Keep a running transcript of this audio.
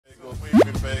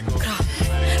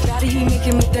be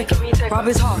making me thicker. Rob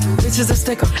is hard, bitch is a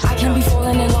sticker. I can't be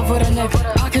falling in love with a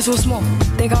nigga. Pockets so small,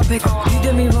 think I pick up. You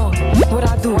did me wrong, what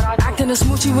I do? Acting a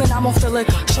smoochie when I'm off the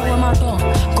liquor. Showing my thumb,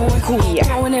 going cool. Yeah,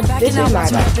 throwing it back this and is I my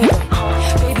watch my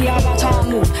bigger. Baby, I watch how I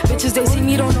move. Bitches, they see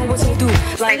me, don't know what to do.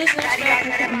 Like this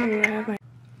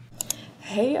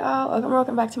Hey y'all,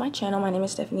 welcome back to my channel. My name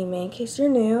is Stephanie May, in case you're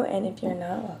new, and if you're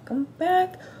not, welcome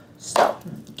back. So,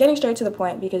 getting straight to the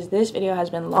point, because this video has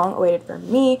been long awaited for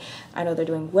me. I know they're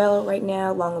doing well right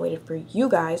now, long awaited for you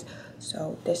guys.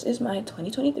 So this is my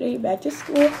 2023 back to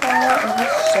school haul, and I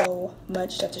have so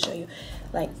much stuff to show you,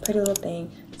 like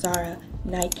PrettyLittleThing, Zara,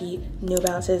 Nike, New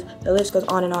Balances. The list goes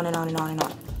on and on and on and on and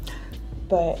on.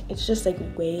 But it's just like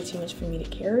way too much for me to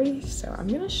carry, so I'm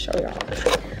gonna show y'all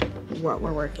what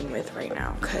we're working with right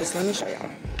now, because let me show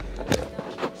y'all.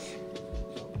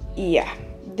 Yeah,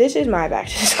 this is my back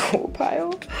to school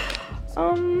pile.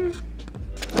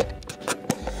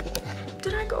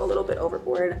 Did I go a little bit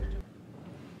overboard?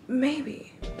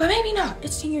 Maybe, but maybe not.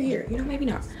 It's senior year, you know, maybe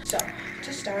not. So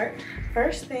to start,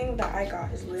 first thing that I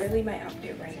got is literally my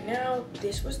outfit right now.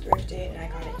 This was thrifted and I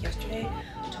got it yesterday.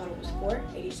 Total was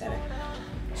 $4.87.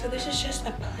 So this is just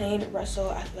a plain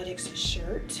Russell Athletics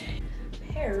shirt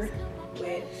paired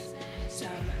with some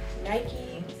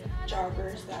Nike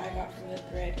joggers that I got from the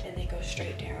thrift, and they go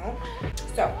straight down.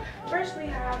 So first we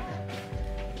have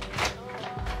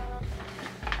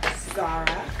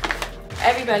Zara.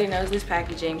 Everybody knows this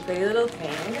packaging,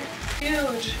 PrettyLittleThing.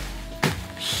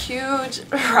 Huge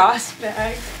Ross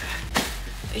bag.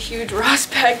 A huge Ross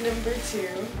bag number 2.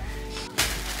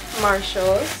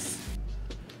 Marshalls.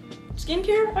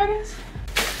 Skincare, I guess.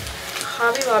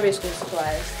 Hobby Lobby school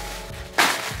supplies.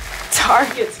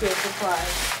 Target school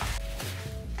supplies.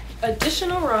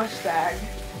 Additional Ross bag.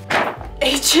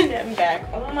 H&M bag.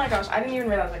 Oh my gosh, I didn't even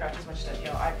realize I got this much stuff,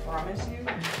 y'all. I promise you.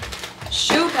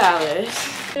 Shoe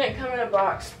palace. Didn't come in a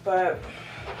box, but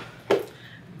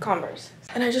Converse.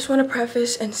 And I just want to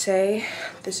preface and say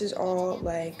this is all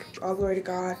like all glory to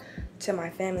God, to my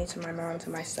family, to my mom, to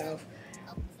myself,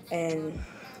 and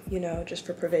you know, just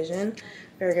for provision.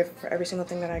 Very grateful for every single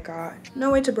thing that I got.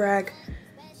 No way to brag,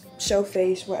 show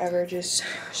face, whatever, just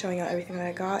showing out everything that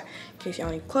I got in case y'all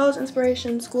need clothes,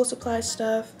 inspiration, school supplies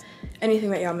stuff,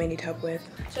 anything that y'all may need help with.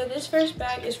 So this first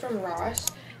bag is from Ross,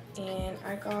 and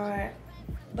I got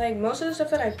like most of the stuff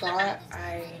that I bought,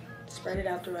 I spread it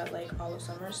out throughout like all of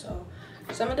summer. So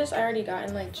some of this I already got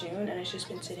in like June, and it's just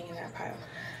been sitting in that pile.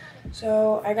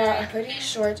 So I got a hoodie,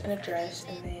 shorts, and a dress,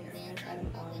 and then I'm gonna try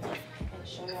them on and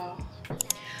show y'all.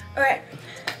 Alright,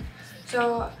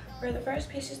 so for the first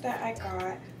pieces that I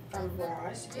got from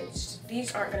Ross,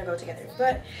 these aren't gonna go together,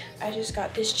 but I just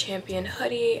got this Champion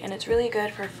hoodie, and it's really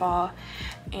good for fall,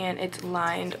 and it's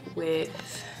lined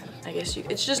with, I guess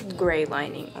it's just gray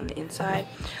lining on the inside,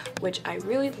 which I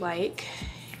really like.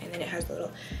 And then it has a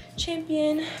little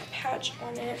Champion patch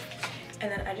on it.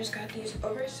 And then I just got these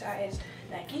oversized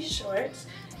Nike shorts.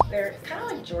 They're kind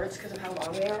of like jorts because of how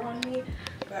long they are on me,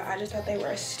 but I just thought they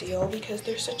were a steal because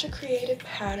they're such a creative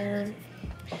pattern.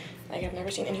 Like, I've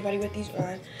never seen anybody with these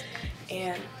on.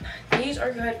 And these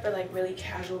are good for like really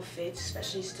casual fits,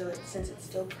 especially since it's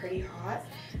still pretty hot.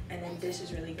 And then this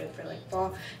is really good for like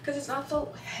fall because it's not the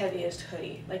heaviest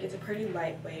hoodie. Like, it's a pretty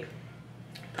lightweight,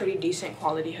 pretty decent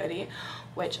quality hoodie,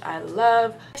 which I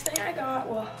love. Next thing I got,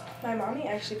 well, my mommy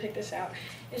actually picked this out.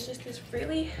 It's just this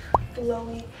really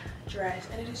flowy dress,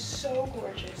 and it is so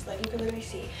gorgeous. Like, you can literally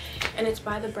see. And it's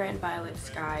by the brand Violet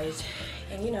Skies.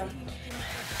 And you know,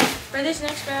 for this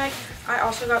next bag, I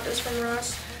also got this from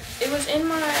Ross. It was in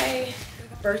my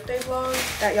birthday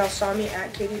vlog that y'all saw me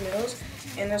at Katie Mills,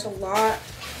 and there's a lot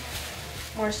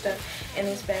more stuff in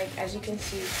this bag, as you can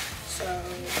see. So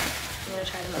I'm gonna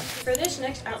try them out. For this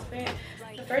next outfit,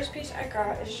 the first piece I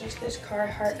got is just this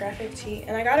Carhartt graphic tee,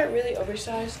 and I got it really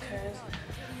oversized because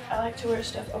I like to wear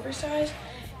stuff oversized.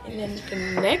 And then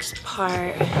the next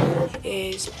part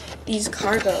is these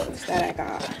cargos that I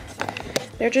got.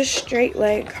 They're just straight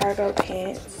leg cargo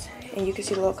pants, and you can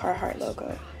see the little Carhartt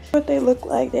logo. What they look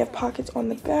like, they have pockets on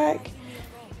the back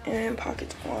and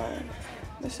pockets on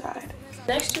the side.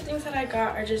 Next two things that I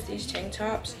got are just these tank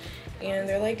tops, and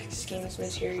they're like Skims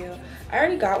material. I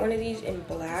already got one of these in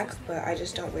black, but I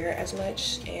just don't wear it as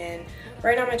much. And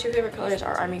right now my two favorite colors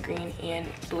are army green and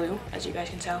blue, as you guys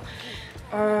can tell.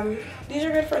 These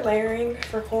are good for layering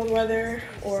for cold weather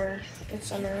or in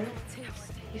summer.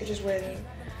 You could just wear them,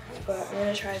 but I'm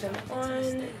gonna try them on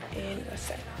in a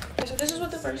sec. So this is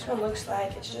what the first one looks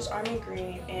like. It's just army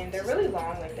green, and they're really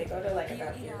long. Like, they go to like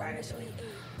about here, honestly.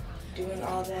 Doing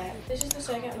all that. This is the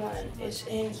second one. It's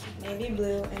in navy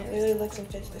blue, and it really looks and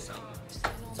fits the same.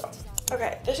 So,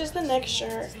 okay, this is the next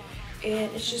shirt,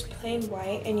 and it's just plain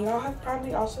white, and y'all have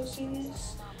probably also seen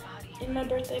this in my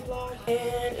birthday vlog.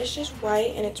 And it's just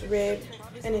white, and it's ribbed,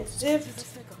 and it's zipped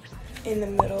in the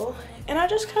middle. And I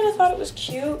just kind of thought it was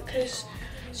cute because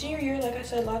senior year, like I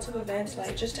said, lots of events,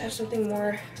 like just to have something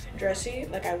more dressy.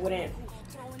 Like I wouldn't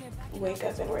wake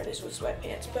up and wear this with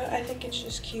sweatpants, but I think it's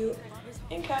just cute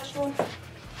and casual.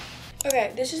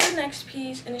 Okay, this is the next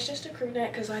piece, and it's just a crew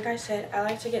neck because like I said, I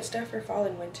like to get stuff for fall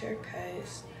and winter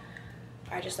because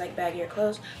I just like baggier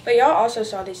clothes. But y'all also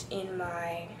saw this in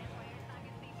my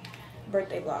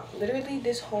birthday vlog. Literally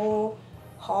this whole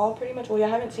haul pretty much, well, y'all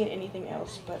haven't seen anything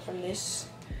else, but from this,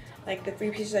 like the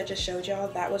 3 pieces I just showed y'all,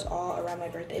 that was all around my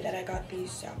birthday that I got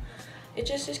these. So it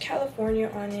just says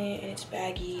California on it, and it's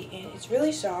baggy, and it's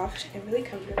really soft and really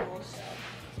comfortable, so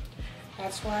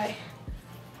that's why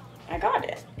I got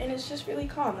it. And it's just really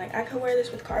calm. Like I could wear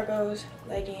this with cargos,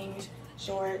 leggings,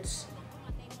 shorts,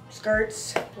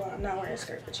 skirts. Well, I'm not wearing a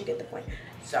skirt, but you get the point.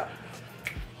 So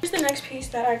here's the next piece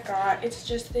that I got. It's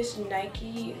just this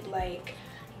Nike like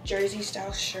jersey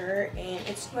style shirt, and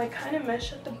it's like kind of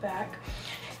mesh at the back.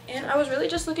 And I was really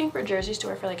just looking for jerseys to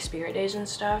wear for like spirit days and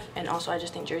stuff, and also I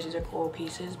just think jerseys are cool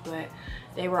pieces, but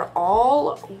they were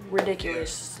all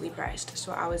ridiculously priced,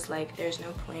 so I was like, there's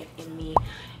no point in me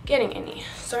getting any.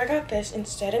 So I got this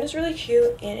instead, and it's really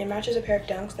cute, and it matches a pair of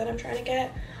Dunks that I'm trying to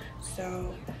get.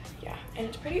 So yeah, and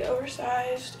it's pretty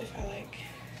oversized if I like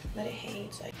let it hang.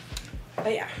 It's like,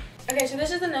 but yeah. Okay, so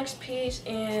this is the next piece,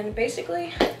 and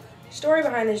basically story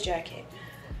behind this jacket.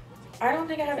 I don't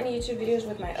think I have any YouTube videos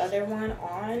with my other one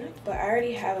on, but I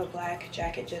already have a black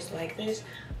jacket just like this,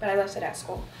 but I left it at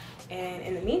school. And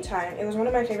in the meantime, it was one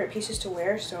of my favorite pieces to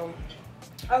wear, so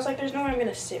I was like, there's no way I'm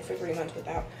gonna sit for 3 months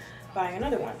without buying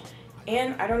another one.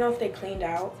 And I don't know if they cleaned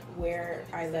out where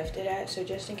I left it at, so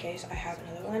just in case I have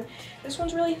another one. This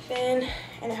one's really thin,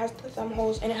 and it has the thumb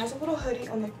holes, and it has a little hoodie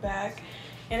on the back,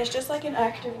 and it's just like an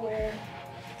activewear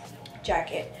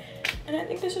jacket. And I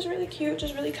think this is really cute,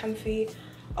 just really comfy.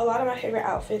 A lot of my favorite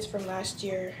outfits from last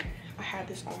year, I had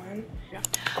this on. Yeah.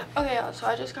 Okay, y'all, so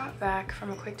I just got back from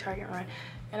a quick Target run,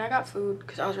 and I got food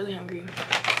because I was really hungry.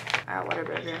 I got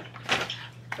Whataburger.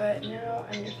 But now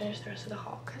I'm gonna finish the rest of the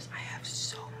haul because I have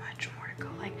so much more to go.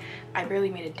 Like, I barely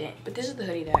made a dent. But this is the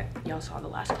hoodie that y'all saw in the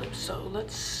last clip, so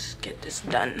let's get this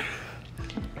done.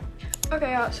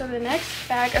 Okay, y'all, so the next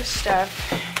bag of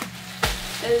stuff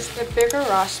is the bigger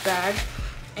Ross bag,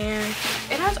 and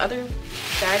it has other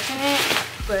bags in it,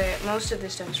 but most of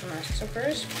this stuff is from us. So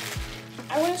first,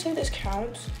 I wouldn't say this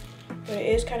counts, but it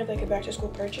is kind of like a back to school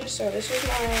purchase. So this is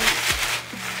my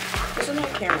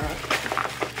camera,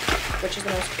 which is the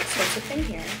most expensive thing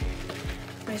here.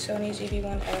 My Sony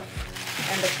ZV-1F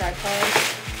and the tripod.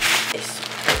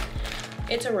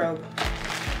 It's a robe.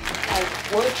 I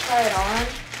would try it on,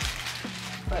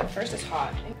 but first it's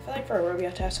hot. I feel like for a robe you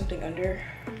have to have something under,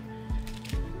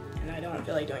 and I don't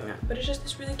feel like doing that. But it's just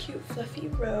this really cute fluffy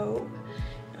robe.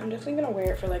 I'm definitely gonna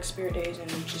wear it for like spirit days and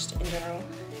just in general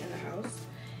in the house.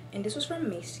 And this was from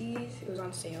Macy's. It was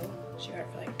on sale. She got it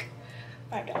for like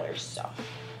 $5. So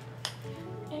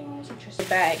anyways, just a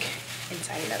bag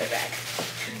inside another bag.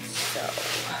 So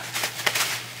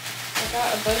I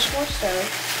got a bunch more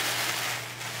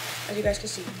stuff, as you guys can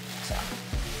see. So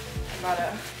I'm about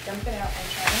to dump it out and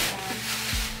try it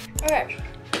on. Okay.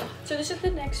 So this is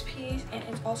the next piece, and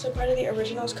it's also part of the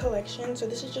Originals collection. So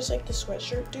this is just like the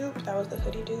sweatshirt dupe. That was the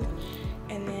hoodie dupe.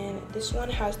 And then this one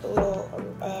has the little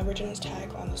Originals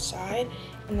tag on the side.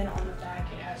 And then on the back,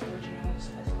 it has Originals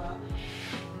as well.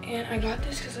 And I got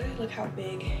this because look how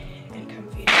big and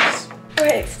comfy it is.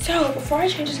 Okay, so before I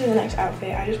change into the next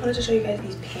outfit, I just wanted to show you guys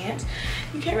these pants.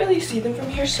 You can't really see them from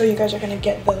here, so you guys are going to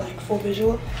get the like full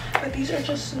visual. But these are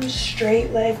just some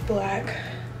straight leg black.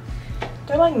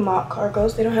 They're like mock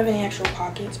cargos. They don't have any actual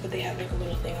pockets, but they have like a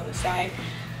little thing on the side.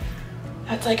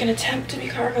 That's like an attempt to be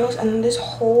cargos. And then this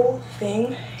whole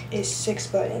thing is 6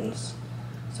 buttons.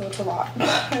 So it's a lot.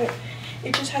 But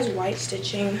it just has white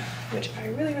stitching, which I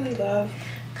really, really love,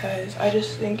 because I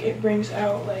just think it brings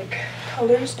out like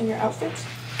colors in your outfits.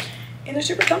 And they're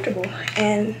super comfortable.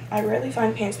 And I rarely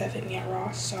find pants that fit me at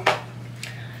Ross, so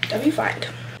that'll be fine.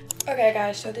 Okay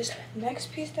guys, so this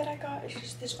next piece that I got is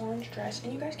just this orange dress,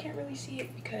 and you guys can't really see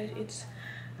it because it's,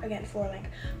 again, floor length,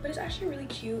 but it's actually really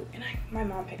cute, and my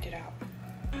mom picked it out.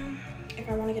 If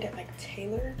I want to get it like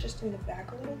tailored just in the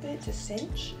back a little bit to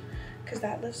cinch, because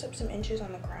that lifts up some inches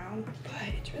on the ground, but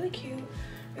it's really cute,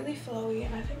 really flowy,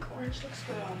 and I think orange looks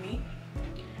good on me.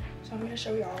 So I'm going to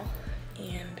show y'all,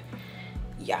 and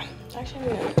yeah, actually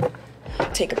I'm going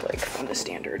to take a break from the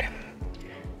standard.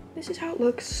 This is how it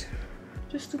looks.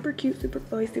 Just super cute, super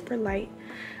flowy, super light.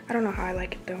 I don't know how I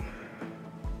like it though.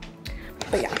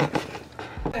 But yeah.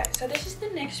 Okay, so this is the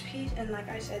next piece, and like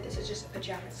I said, this is just a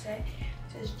pajama set. It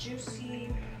says Juicy,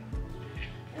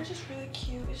 and it's just really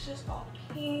cute. It's just all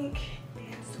pink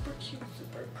and super cute,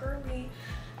 super curly.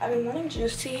 I've been wanting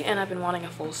Juicy and I've been wanting a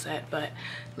full set, but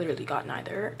literally got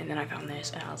neither. And then I found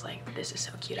this and I was like, this is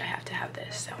so cute, I have to have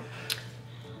this. So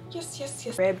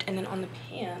yes. Ribbed, and then on the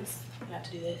pants, I'm gonna have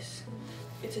to do this.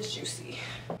 It says Juicy.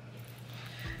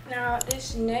 Now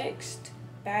this next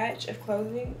batch of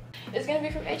clothing is gonna be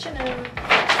from H&M.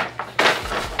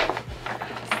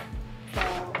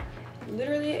 So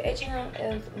literally H&M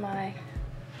is my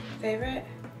favorite.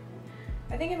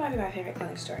 I think it might be my favorite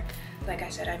clothing store. Like I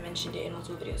said, I mentioned it in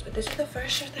multiple videos, but this is the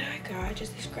first shirt that I got,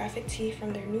 just this graphic tee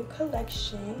from their new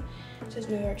collection. It says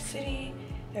New York City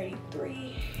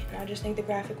 33, and I just think the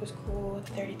graphic was cool,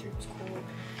 the 33 was cool,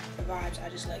 the vibes, I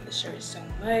just like the shirt so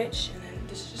much, and then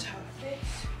this is just how it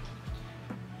fits.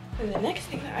 And the next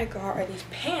thing that I got are these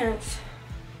pants.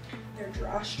 They're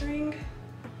drawstring,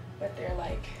 but they're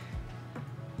like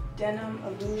denim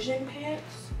illusion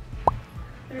pants.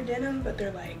 They're denim, but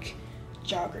they're like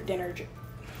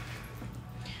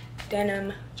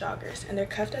denim joggers, and they're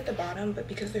cuffed at the bottom, but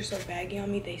because they're so baggy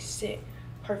on me, they sit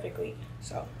perfectly.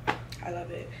 So I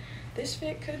love it. This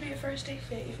fit could be a first day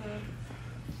fit, you know.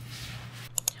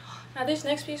 Now this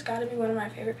next piece gotta be one of my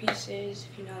favorite pieces,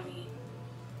 if you know me.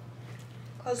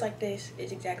 Clothes like this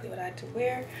is exactly what I had to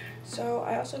wear. So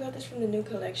I also got this from the new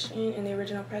collection, and the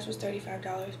original price was $35,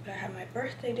 but I had my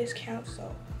birthday discount,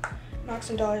 so knock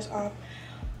some dollars off.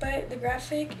 But the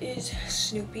graphic is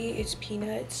Snoopy, it's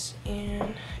Peanuts,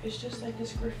 and it's just like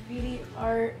this graffiti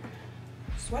art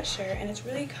sweatshirt, and it's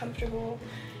really comfortable.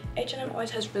 H&M always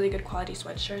has really good quality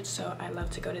sweatshirts, so I love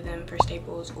to go to them for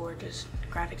staples or just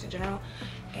graphics in general.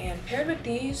 And paired with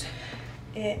these,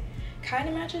 it kind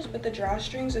of matches, but the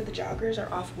drawstrings of the joggers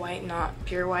are off-white, not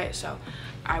pure white, so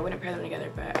I wouldn't pair them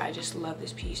together, but I just love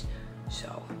this piece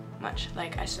so much.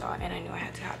 Like, I saw it and I knew I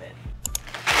had to have it.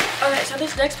 Okay, so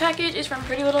this next package is from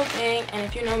PrettyLittleThing, and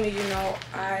if you know me, you know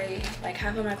I, like,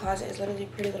 half of my closet is literally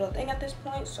PrettyLittleThing at this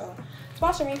point, so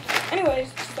sponsor me.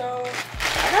 Anyways, so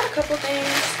I got a couple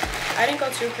things. I didn't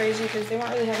go too crazy because they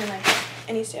weren't really having, like,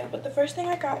 any sale, but the first thing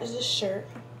I got is this shirt,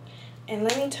 and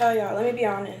let me tell y'all, let me be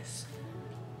honest.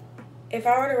 If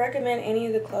I were to recommend any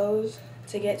of the clothes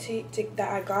that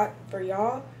I got for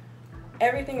y'all,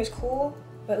 everything is cool,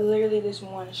 but literally this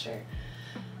one shirt.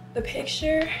 The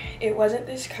picture, it wasn't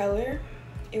this color.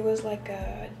 It was like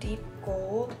a deep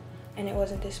gold, and it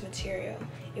wasn't this material.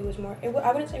 It was more, I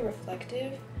wouldn't say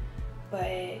reflective,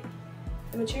 but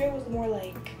the material was more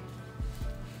like,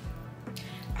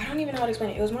 I don't even know how to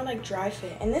explain it. It was more like dry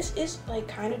fit, and this is like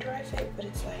kind of dry fit, but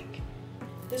it's like,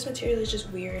 this material is just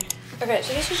weird. Okay,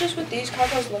 so this is just what these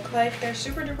cargos look like. They're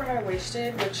super duper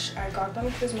high-waisted, which I got them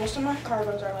because most of my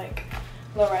cargos are like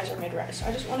low-rise or mid-rise. So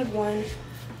I just wanted one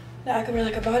that I could wear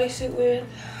like a bodysuit with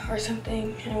or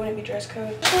something, and it wouldn't be dress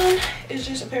code. This one is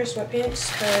just a pair of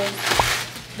sweatpants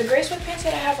because the gray sweatpants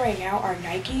that I have right now are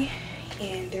Nike,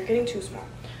 and they're getting too small.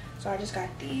 So I just got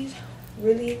these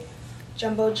really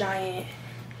jumbo giant,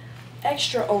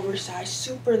 extra oversized,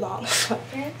 super long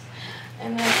sweatpants.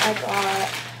 And then I got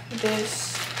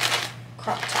this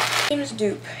crop top. James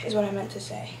dupe is what I meant to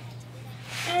say.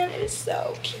 And it's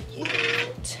so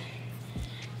cute.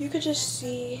 You could just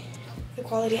see the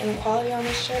quality, and the quality on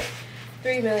this shirt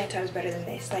 3 million times better than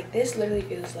this. Like, this literally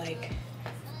feels like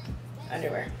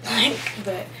underwear.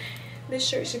 But this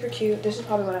shirt is super cute. This is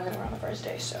probably what I'm gonna wear on the first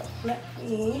day. So let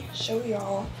me show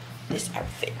y'all this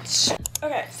outfit.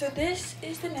 Okay, so this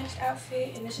is the next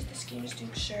outfit, and this is the Skims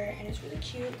dupe shirt, and it's really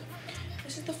cute.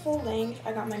 This is the full length.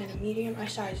 I got mine in a medium. I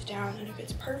sized down, and it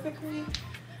fits perfectly.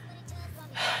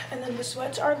 And then the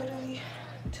sweats are literally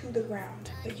to the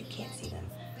ground, but you can't see them.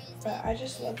 But I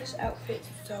just love this outfit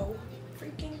so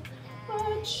freaking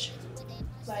much.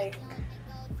 Like,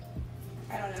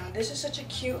 I don't know. This is such a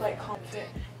cute, like, calm fit,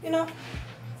 you know?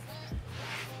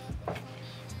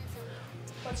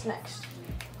 What's next?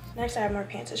 Next, I have more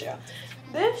pants to show.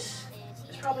 This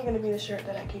is probably going to be the shirt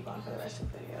that I keep on for the rest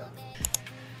of the video.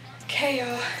 Okay,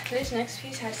 y'all. This next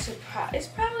piece has it's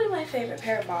probably my favorite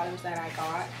pair of bottoms that I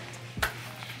got.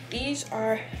 These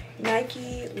are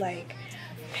Nike, like,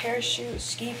 parachute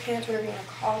ski pants, whatever you want to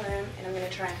call them, and I'm gonna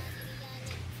try and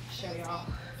show y'all.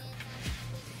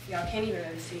 Y'all can't even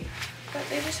really see, but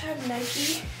they just have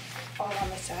Nike all on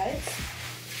the sides,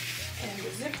 and the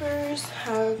zippers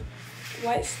have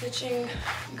white stitching,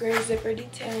 gray zipper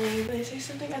detailing. They say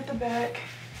something at the back.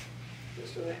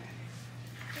 This way.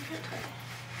 I can't tell.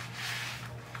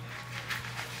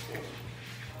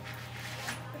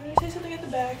 And they say something at the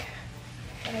back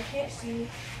that I can't see.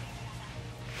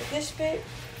 But this fit,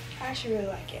 I actually really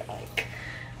like it. Like,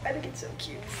 I think it's so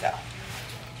cute. So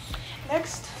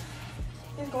next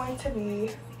is going to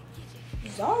be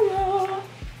Zara.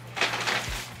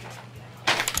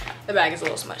 The bag is a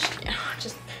little smushed, you know,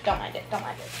 just don't mind it, don't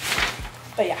mind it.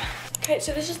 But yeah. Okay,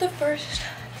 so this is the first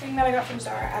thing that I got from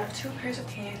Zara out of 2 pairs of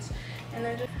pants. And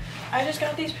I just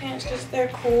got these pants because they're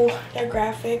cool, they're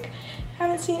graphic.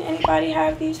 Haven't seen anybody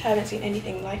have these, haven't seen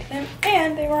anything like them,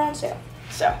 and they were on sale.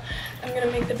 So I'm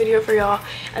gonna make the video for y'all.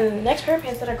 And then the next pair of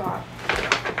pants that I got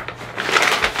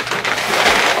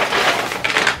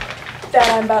that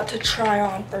I'm about to try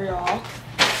on for y'all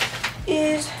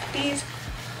is these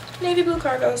navy blue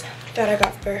cargos that I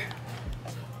got for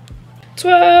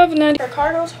 $12.90. For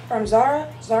cargos from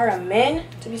Zara, Zara Men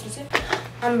to be specific.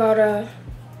 I'm about to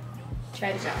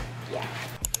try this out. Yeah.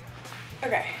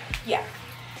 Okay, yeah.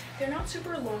 They're not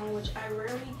super long, which I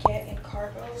rarely get in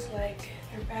cargos. Like,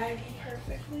 they're baggy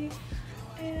perfectly.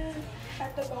 And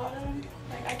at the bottom,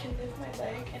 like, I can lift my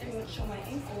leg and it won't show my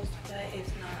ankles, but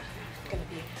it's not gonna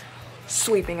be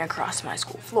sweeping across my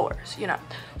school floors, you know.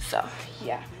 So,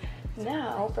 yeah.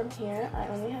 Now, from here, I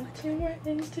only have 2 more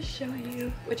things to show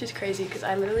you, which is crazy because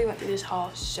I literally went through this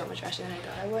haul so much faster than I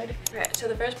thought I would. Okay, so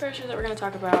the first pair of shoes that we're going to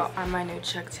talk about are my new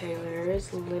Chuck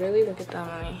Taylors. Literally, look at them.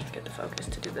 Let me get the focus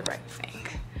to do the right thing.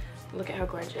 Look at how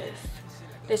gorgeous.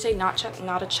 They say not Chuck,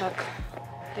 not a Chuck.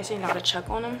 They say not a Chuck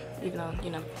on them, even though, you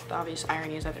know, the obvious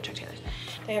irony is that they're Chuck Taylors.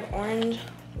 They have orange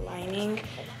lining.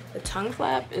 The tongue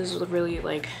flap is really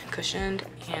like cushioned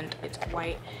and it's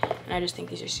white, and I just think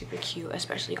these are super cute,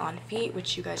 especially on feet,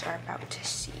 which you guys are about to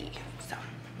see. So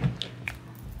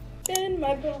then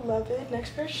my beloved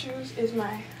next pair of shoes is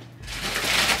my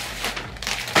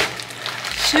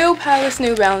Shoe Palace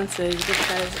New Balances,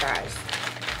 because guys,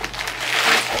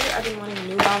 honestly, I've been wanting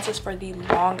New Balances for the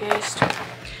longest,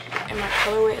 and my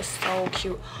colorway is so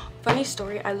cute. Funny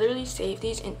story, I literally saved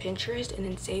these in Pinterest and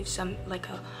then saved some like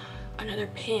another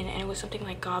pin, and it was something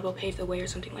like God will pave the way or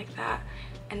something like that.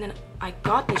 And then I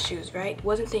got these shoes, right?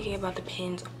 Wasn't thinking about the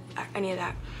pins, any of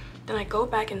that. Then I go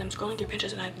back and I'm scrolling through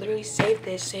Pinterest and I literally saved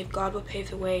this, saved God will pave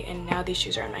the way, and now these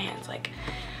shoes are in my hands. Like,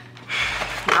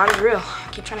 God is real. I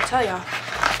keep trying to tell y'all.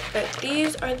 But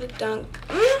these are the Dunk.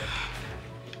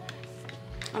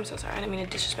 I'm so sorry, I didn't mean to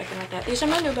disrespect them like that. These are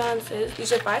my New Balances.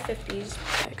 These are 550s.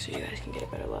 So you guys can get a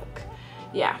better look.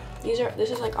 Yeah, this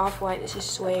is like off-white, this is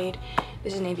suede,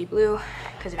 this is navy blue,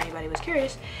 because if anybody was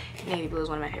curious, navy blue is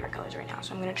one of my favorite colors right now.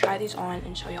 So I'm going to try these on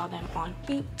and show y'all them on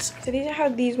feet. So these are how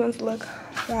these ones look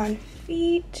on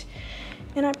feet,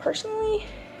 and I personally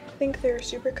think they're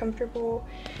super comfortable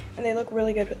and they look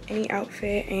really good with any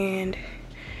outfit. And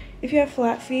if you have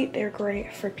flat feet, they're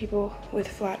great for people with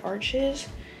flat arches,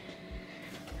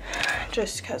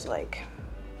 just because like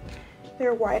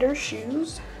they're wider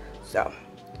shoes. So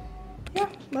yeah,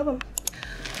 love them.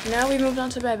 Now we moved on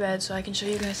to my bed so I can show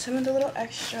you guys some of the little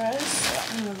extras. So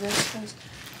I'm gonna move this because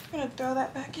I'm gonna throw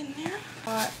that back in there.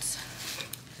 Got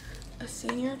a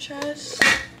senior chest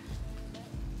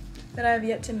that I have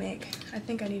yet to make. I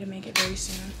think I need to make it very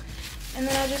soon. And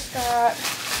then I just got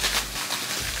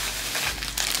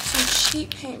some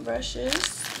cheap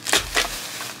paintbrushes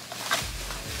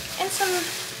and some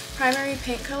primary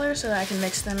paint color so that I can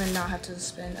mix them and not have to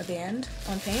spend a band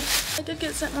on paint. I did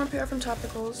get sent more PR from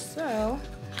Topicals, so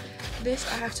this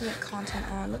I have to make content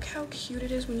on. Look how cute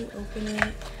it is when you open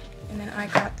it. And then I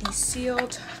got the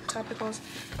sealed Topicals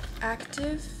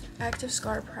Active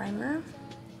Scar Primer,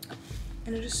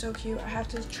 and it is so cute. I have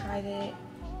to try it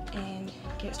and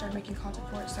start making content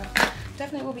for it, so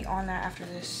definitely will be on that after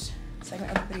this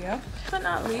segment of the video. But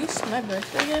not least, my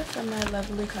birthday gift from my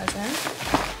lovely cousin.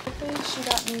 She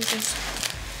got me this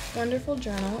wonderful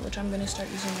journal, which I'm going to start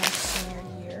using my senior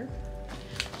year.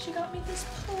 She got me this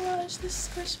plush, this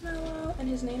squishmallow, and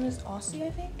his name is Aussie,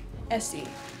 I think? Essie.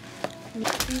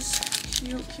 These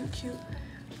cute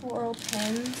floral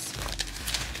pens.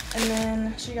 And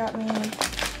then she got me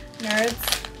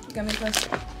Nerds Gummy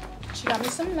Cluster. She got me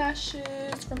some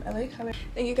lashes from LA Color.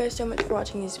 Thank you guys so much for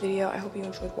watching this video. I hope you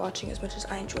enjoyed watching as much as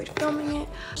I enjoyed filming it.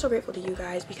 I'm so grateful to you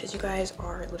guys because you guys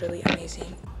are literally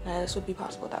amazing. None of this would be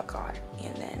possible without God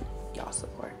and then y'all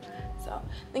support. So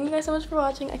thank you guys so much for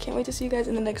watching. I can't wait to see you guys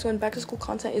in the next one. Back to school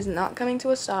content is not coming to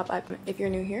a stop. If you're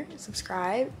new here,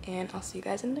 subscribe, and I'll see you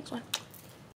guys in the next one.